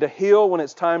 ultimately to heal when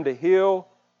it's time to heal,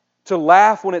 to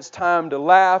laugh when it's time to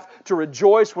laugh, to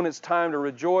rejoice when it's time to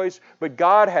rejoice. But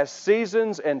God has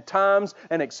seasons and times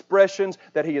and expressions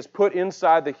that He has put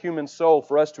inside the human soul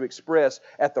for us to express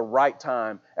at the right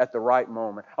time, at the right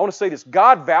moment. I want to say this.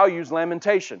 God values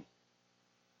lamentation.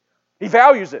 He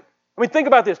values it. I mean, think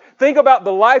about this. Think about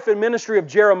the life and ministry of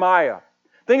Jeremiah.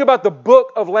 Think about the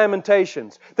book of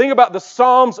Lamentations. Think about the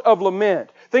Psalms of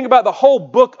Lament. Think about the whole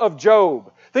book of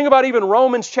Job. Think about even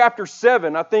Romans chapter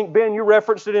 7. I think, Ben, you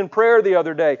referenced it in prayer the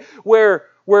other day, where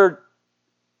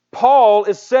Paul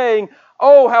is saying,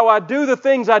 oh, how I do the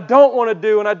things I don't want to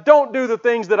do, and I don't do the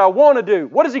things that I want to do.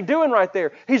 What is he doing right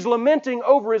there? He's lamenting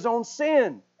over his own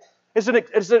sin. It's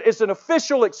an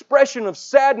official expression of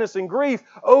sadness and grief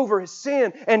over his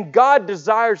sin. And God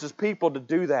desires His people to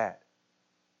do that.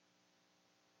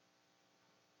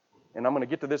 And I'm going to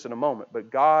get to this in a moment. But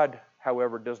God,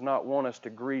 however, does not want us to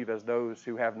grieve as those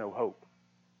who have no hope.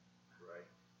 Right.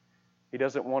 He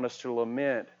doesn't want us to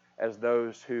lament as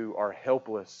those who are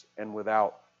helpless and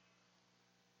without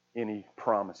any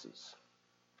promises.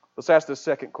 Let's ask this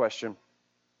second question.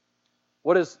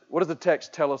 What does the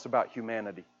text tell us about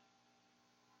humanity?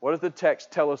 What does the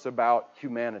text tell us about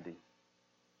humanity?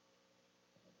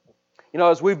 You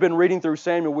know, as we've been reading through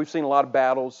Samuel, we've seen a lot of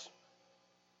battles.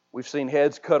 We've seen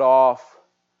heads cut off.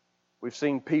 We've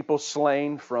seen people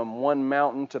slain from one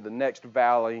mountain to the next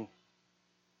valley.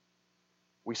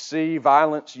 We see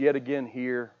violence yet again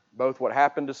here, both what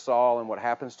happened to Saul and what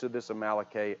happens to this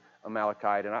Amalekite.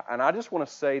 And I just want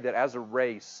to say that as a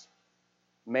race,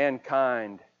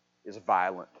 mankind is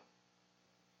violent.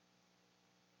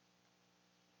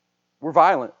 We're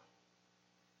violent.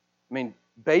 I mean,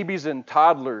 babies and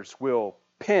toddlers will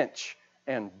pinch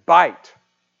and bite.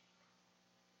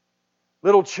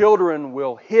 Little children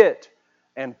will hit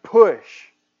and push.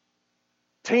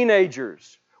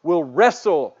 Teenagers will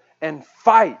wrestle and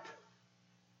fight.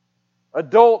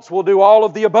 Adults will do all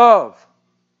of the above.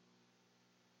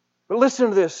 But listen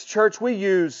to this, church. We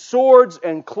use swords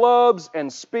and clubs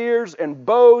and spears and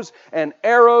bows and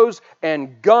arrows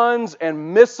and guns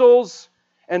and missiles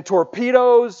and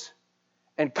torpedoes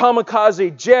and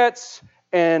kamikaze jets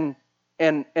and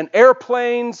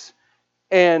airplanes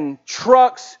and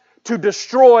trucks to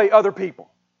destroy other people.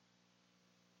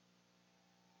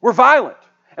 We're violent,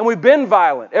 and we've been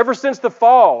violent ever since the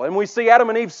fall, and we see Adam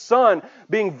and Eve's son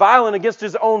being violent against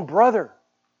his own brother.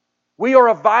 We are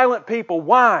a violent people.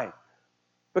 Why?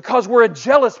 Because we're a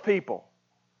jealous people.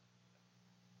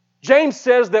 James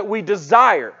says that we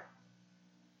desire,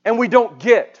 and we don't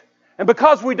get. And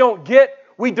because we don't get,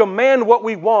 we demand what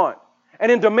we want.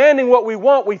 And in demanding what we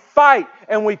want, we fight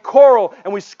and we quarrel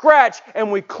and we scratch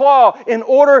and we claw in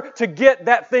order to get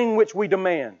that thing which we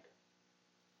demand.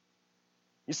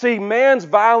 You see, man's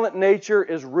violent nature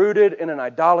is rooted in an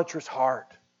idolatrous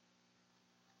heart.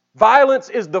 Violence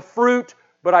is the fruit,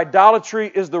 but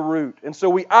idolatry is the root. And so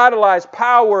we idolize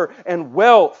power and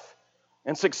wealth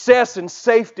and success and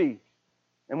safety.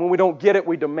 And when we don't get it,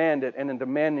 we demand it. And in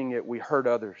demanding it, we hurt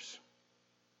others.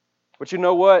 But you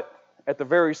know what? At the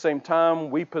very same time,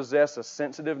 we possess a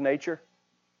sensitive nature.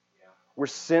 We're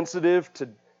sensitive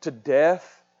to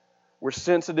death. We're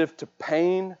sensitive to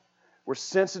pain. We're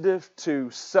sensitive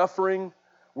to suffering.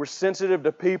 We're sensitive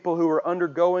to people who are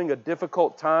undergoing a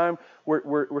difficult time.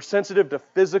 We're sensitive to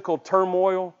physical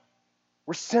turmoil.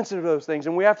 We're sensitive to those things.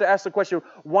 And we have to ask the question,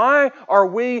 why are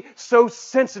we so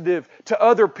sensitive to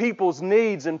other people's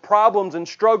needs and problems and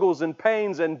struggles and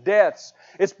pains and deaths?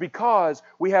 It's because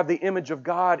we have the image of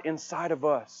God inside of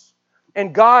us.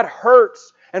 And God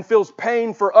hurts and feels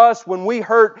pain for us when we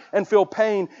hurt and feel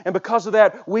pain. And because of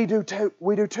that, we do too.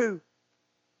 We do too.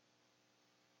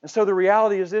 And so the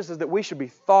reality is this, is that we should be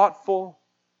thoughtful.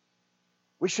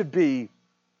 We should be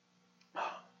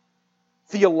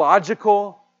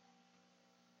theological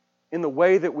in the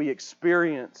way that we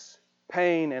experience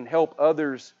pain and help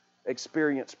others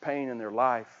experience pain in their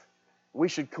life. We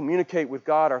should communicate with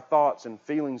God our thoughts and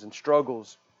feelings and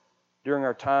struggles during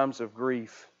our times of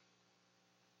grief.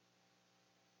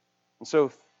 And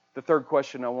so the third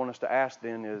question I want us to ask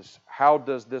then is, how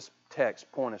does this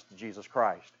text point us to Jesus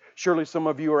Christ? Surely some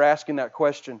of you are asking that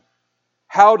question.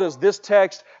 How does this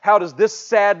text, how does this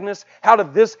sadness, how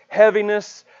does this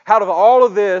heaviness, how does all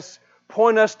of this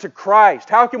point us to Christ?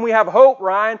 How can we have hope,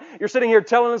 Ryan? You're sitting here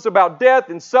telling us about death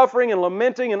and suffering and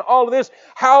lamenting and all of this.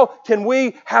 How can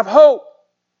we have hope?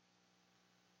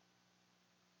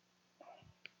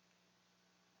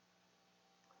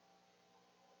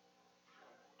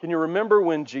 Can you remember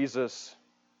when Jesus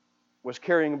was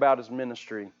carrying about His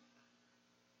ministry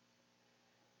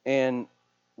and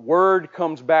word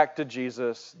comes back to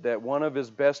Jesus that one of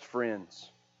His best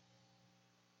friends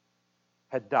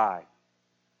had died?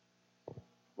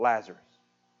 Lazarus.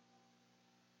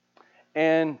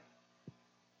 And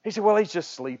he said, well, he's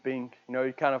just sleeping. You know,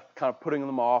 he kind of putting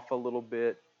them off a little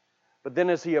bit. But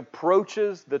then as he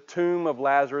approaches the tomb of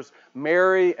Lazarus,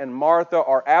 Mary and Martha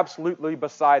are absolutely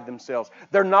beside themselves.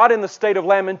 They're not in the state of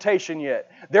lamentation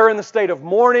yet. They're in the state of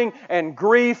mourning and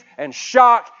grief and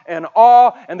shock and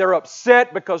awe, and they're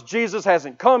upset because Jesus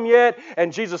hasn't come yet,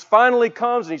 and Jesus finally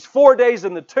comes, and He's 4 days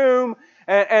in the tomb,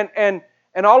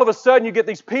 and all of a sudden you get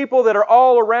these people that are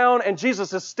all around, and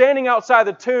Jesus is standing outside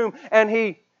the tomb, and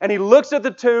he looks at the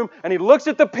tomb, and He looks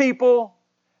at the people,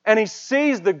 and He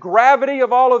sees the gravity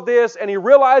of all of this, and He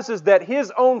realizes that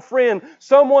His own friend,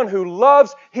 someone who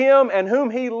loves Him and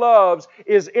whom He loves,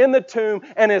 is in the tomb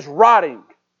and is rotting.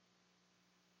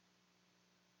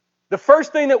 The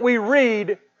first thing that we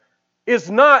read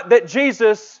is not that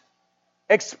Jesus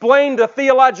explained the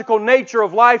theological nature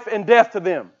of life and death to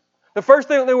them. The first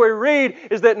thing that we read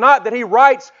is that not that He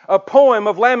writes a poem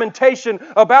of lamentation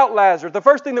about Lazarus. The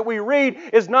first thing that we read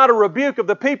is not a rebuke of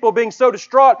the people being so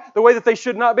distraught the way that they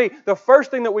should not be. The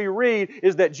first thing that we read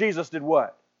is that Jesus did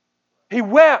what? He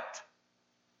wept.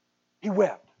 He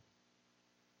wept.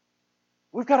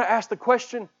 We've got to ask the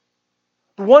question,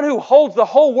 the one who holds the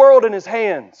whole world in His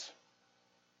hands,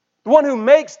 the one who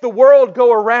makes the world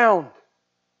go around,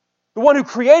 the one who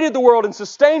created the world and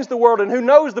sustains the world and who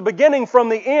knows the beginning from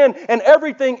the end and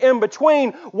everything in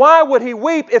between, why would He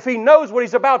weep if He knows what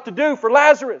He's about to do for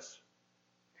Lazarus?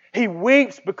 He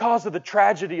weeps because of the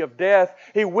tragedy of death.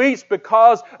 He weeps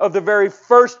because of the very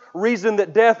first reason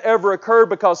that death ever occurred,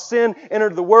 because sin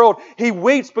entered the world. He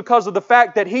weeps because of the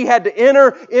fact that He had to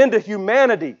enter into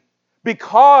humanity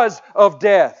because of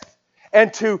death,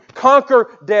 and to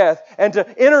conquer death, and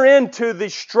to enter into the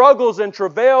struggles and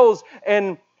travails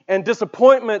and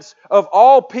disappointments of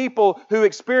all people who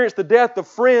experience the death of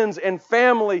friends and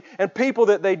family and people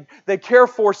that they care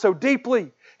for so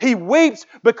deeply. He weeps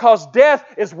because death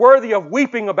is worthy of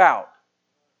weeping about.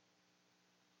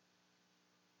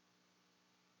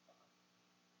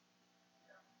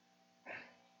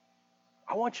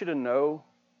 I want you to know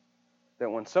that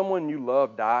when someone you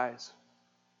love dies,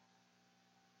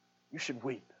 you should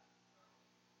weep.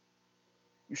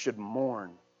 You should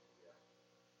mourn.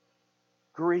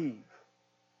 Grieve.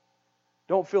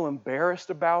 Don't feel embarrassed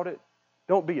about it.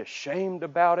 Don't be ashamed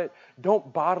about it.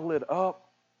 Don't bottle it up.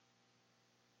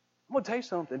 I'm going to tell you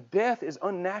something. Death is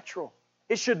unnatural.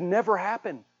 It should never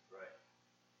happen. Right.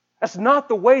 That's not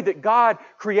the way that God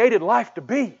created life to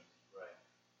be. Right.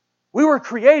 We were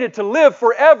created to live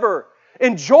forever,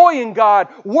 enjoying God,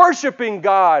 worshiping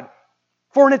God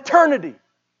for an eternity.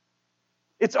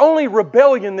 It's only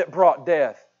rebellion that brought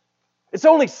death. It's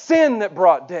only sin that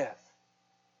brought death.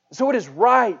 So it is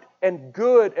right and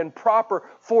good and proper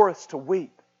for us to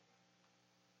weep.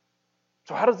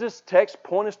 So how does this text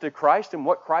point us to Christ and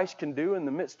what Christ can do in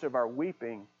the midst of our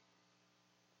weeping?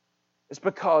 It's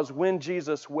because when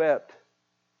Jesus wept,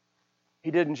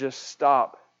 He didn't just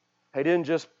stop. He didn't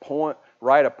just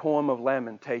write a poem of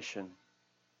lamentation.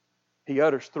 He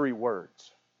utters 3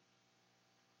 words.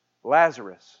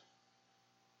 Lazarus,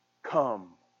 come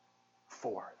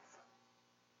forth.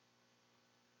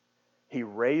 He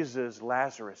raises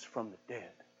Lazarus from the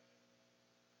dead.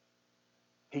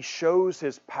 He shows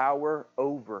His power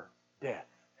over death.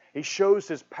 He shows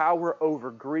His power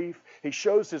over grief. He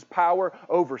shows His power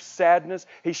over sadness.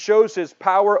 He shows His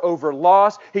power over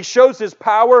loss. He shows His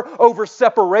power over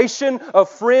separation of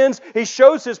friends. He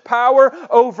shows His power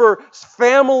over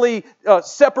family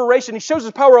separation. He shows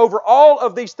His power over all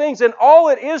of these things. And all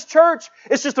it is, church,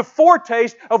 is just a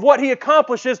foretaste of what He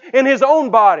accomplishes in His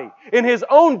own body, in His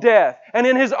own death, and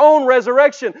in His own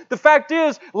resurrection. The fact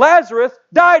is, Lazarus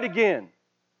died again.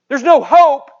 There's no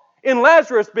hope in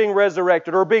Lazarus being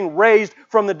resurrected or being raised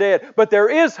from the dead. But there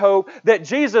is hope that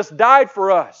Jesus died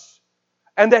for us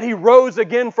and that He rose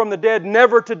again from the dead,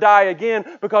 never to die again,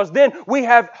 because then we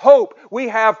have hope, we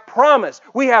have promise,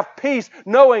 we have peace,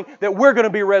 knowing that we're going to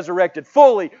be resurrected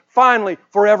fully, finally,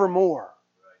 forevermore.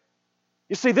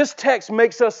 You see, this text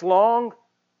makes us long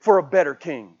for a better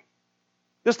King.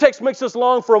 This text makes us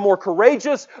long for a more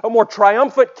courageous, a more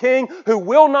triumphant King who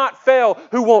will not fail,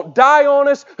 who won't die on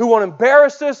us, who won't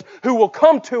embarrass us, who will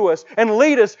come to us and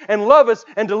lead us and love us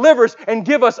and deliver us and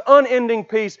give us unending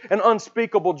peace and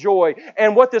unspeakable joy.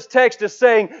 And what this text is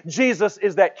saying, Jesus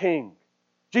is that King.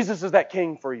 Jesus is that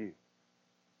King for you.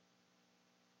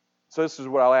 So this is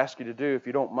what I'll ask you to do, if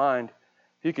you don't mind.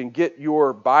 If you can get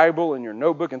your Bible and your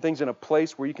notebook and things in a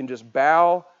place where you can just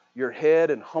bow your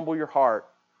head and humble your heart.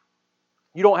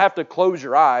 You don't have to close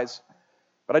your eyes,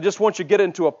 but I just want you to get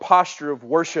into a posture of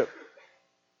worship.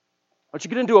 I want you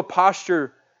to get into a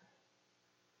posture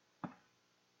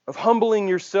of humbling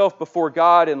yourself before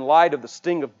God in light of the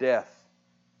sting of death.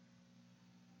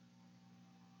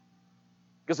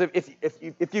 Because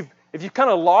if you've kind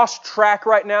of lost track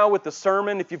right now with the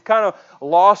sermon, if you've kind of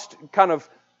lost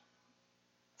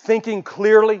thinking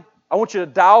clearly, I want you to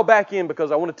dial back in,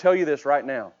 because I want to tell you this right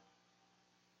now.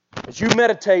 As you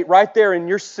meditate right there in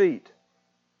your seat,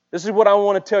 this is what I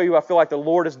want to tell you I feel like the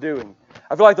Lord is doing.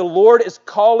 I feel like the Lord is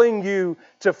calling you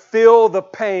to feel the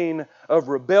pain of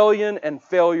rebellion and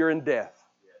failure and death.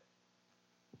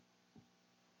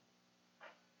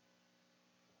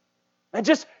 And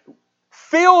just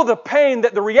feel the pain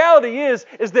that the reality is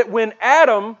that when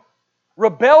Adam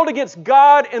rebelled against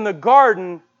God in the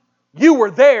garden, you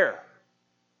were there.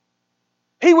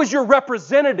 He was your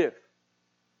representative.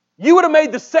 You would have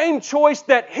made the same choice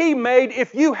that he made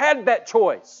if you had that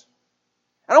choice.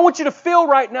 And I want you to feel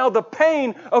right now the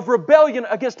pain of rebellion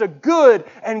against a good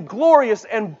and glorious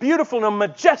and beautiful and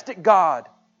majestic God.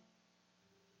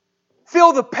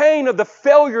 Feel the pain of the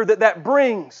failure that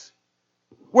brings,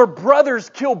 where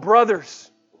brothers kill brothers,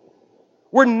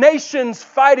 where nations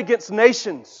fight against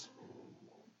nations,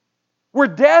 where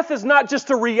death is not just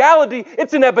a reality,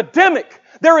 it's an epidemic.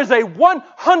 There is a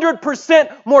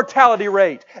 100% mortality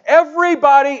rate.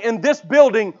 Everybody in this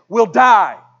building will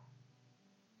die.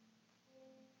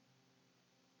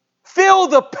 Feel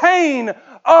the pain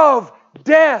of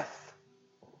death.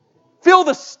 Feel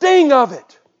the sting of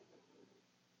it.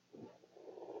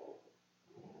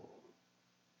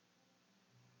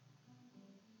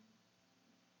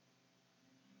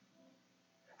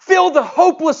 Feel the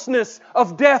hopelessness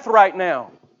of death right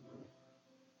now.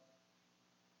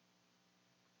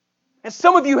 And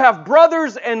some of you have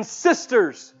brothers and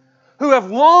sisters who have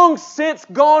long since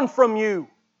gone from you.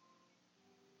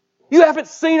 You haven't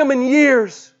seen them in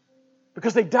years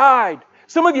because they died.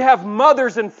 Some of you have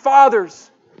mothers and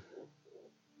fathers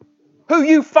who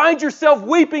you find yourself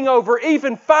weeping over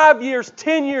even 5 years,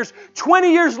 10 years,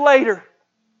 20 years later.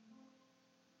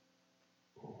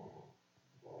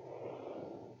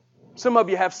 Some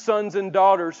of you have sons and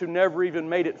daughters who never even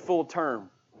made it full term.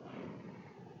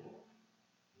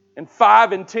 And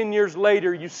 5 and 10 years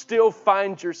later, you still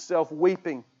find yourself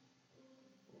weeping,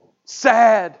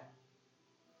 sad,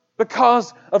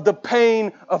 because of the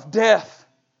pain of death.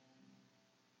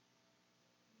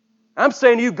 I'm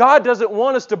saying to you, God doesn't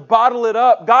want us to bottle it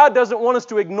up. God doesn't want us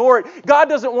to ignore it. God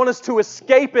doesn't want us to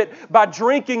escape it by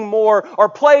drinking more or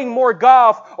playing more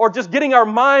golf or just getting our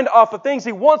mind off of things.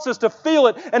 He wants us to feel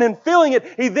it. And in feeling it,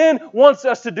 He then wants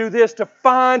us to do this, to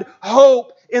find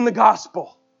hope in the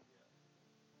gospel.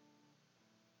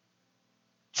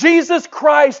 Jesus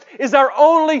Christ is our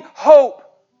only hope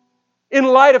in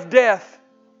light of death.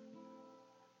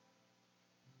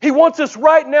 He wants us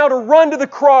right now to run to the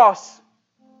cross.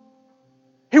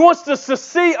 He wants us to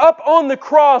see up on the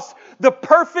cross the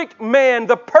perfect man,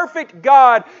 the perfect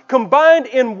God combined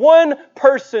in one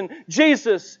person,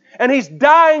 Jesus. And He's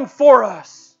dying for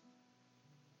us.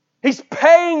 He's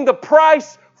paying the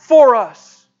price for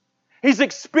us. He's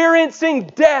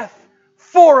experiencing death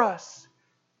for us.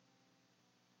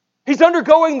 He's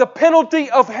undergoing the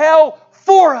penalty of hell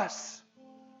for us.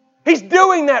 He's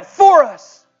doing that for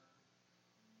us.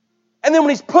 And then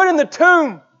when He's put in the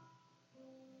tomb,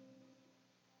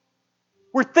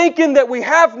 We're thinking that we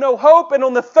have no hope, and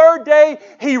on the third day,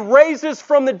 He raises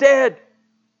from the dead.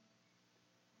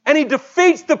 And He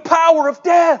defeats the power of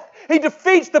death. He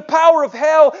defeats the power of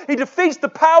hell. He defeats the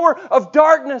power of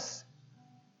darkness.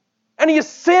 And He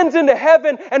ascends into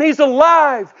heaven, and He's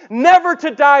alive, never to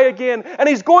die again. And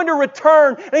He's going to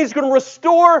return, and He's going to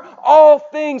restore all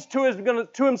things to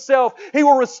Himself. He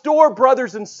will restore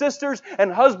brothers and sisters,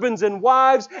 and husbands and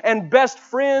wives, and best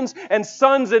friends, and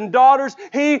sons and daughters.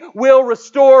 He will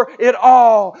restore it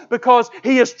all, because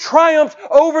He has triumphed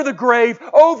over the grave,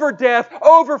 over death,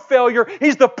 over failure.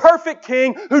 He's the perfect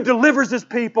King who delivers His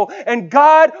people. And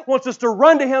God wants us to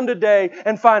run to Him today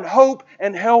and find hope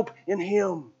and help in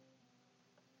Him.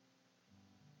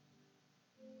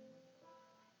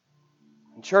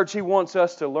 Church, He wants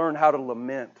us to learn how to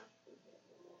lament.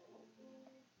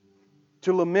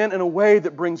 To lament in a way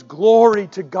that brings glory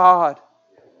to God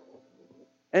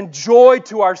and joy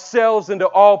to ourselves and to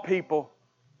all people.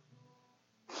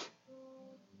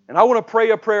 And I want to pray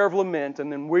a prayer of lament,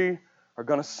 and then we are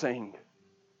going to sing.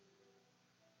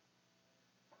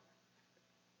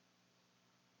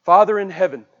 Father in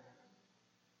heaven,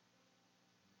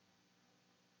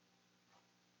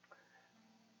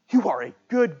 You are a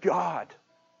good God.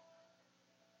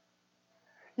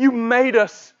 You made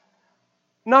us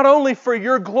not only for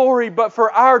Your glory, but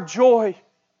for our joy.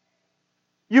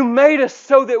 You made us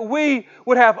so that we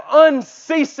would have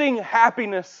unceasing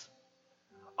happiness,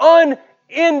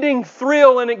 unending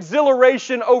thrill and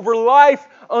exhilaration over life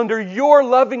under Your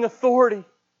loving authority.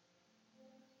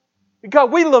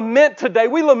 God, we lament today.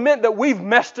 We lament that we've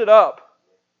messed it up.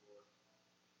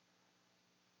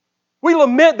 We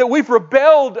lament that we've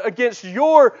rebelled against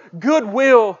Your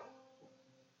goodwill.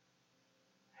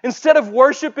 Instead of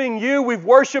worshiping You, we've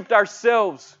worshiped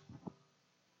ourselves.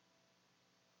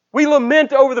 We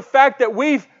lament over the fact that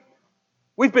we've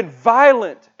been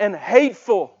violent and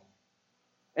hateful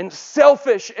and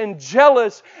selfish and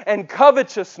jealous and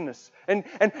covetousness. And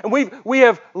we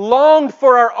have longed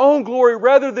for our own glory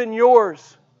rather than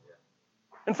Yours.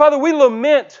 And Father, we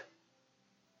lament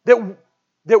that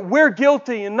we're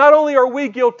guilty. And not only are we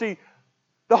guilty,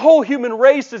 the whole human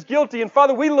race is guilty. And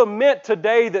Father, we lament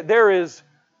today that there is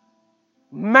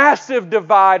massive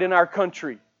divide in our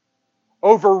country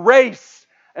over race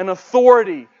and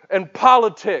authority and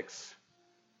politics.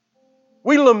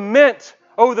 We lament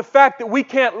over the fact that we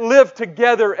can't live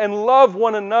together and love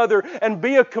one another and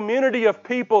be a community of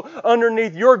people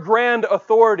underneath Your grand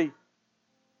authority.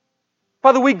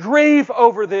 Father, we grieve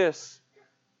over this.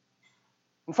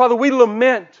 And Father, we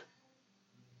lament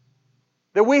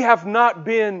that we have not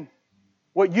been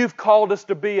what You've called us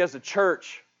to be as a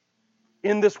church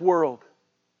in this world.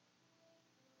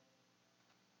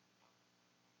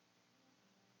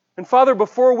 And Father,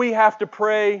 before we have to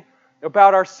pray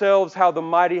about ourselves, how the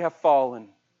mighty have fallen,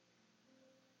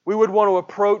 we would want to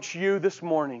approach You this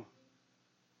morning.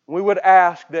 We would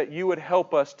ask that You would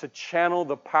help us to channel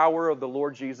the power of the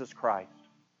Lord Jesus Christ,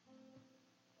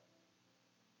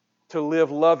 to live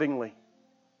lovingly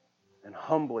and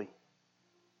humbly,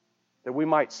 that we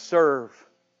might serve,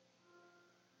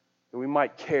 that we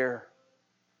might care,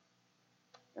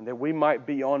 and that we might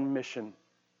be on mission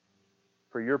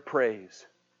for Your praise,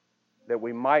 that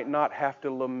we might not have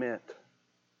to lament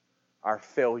our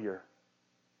failure.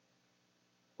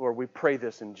 Lord, we pray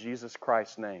this in Jesus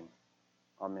Christ's name.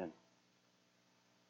 Amen.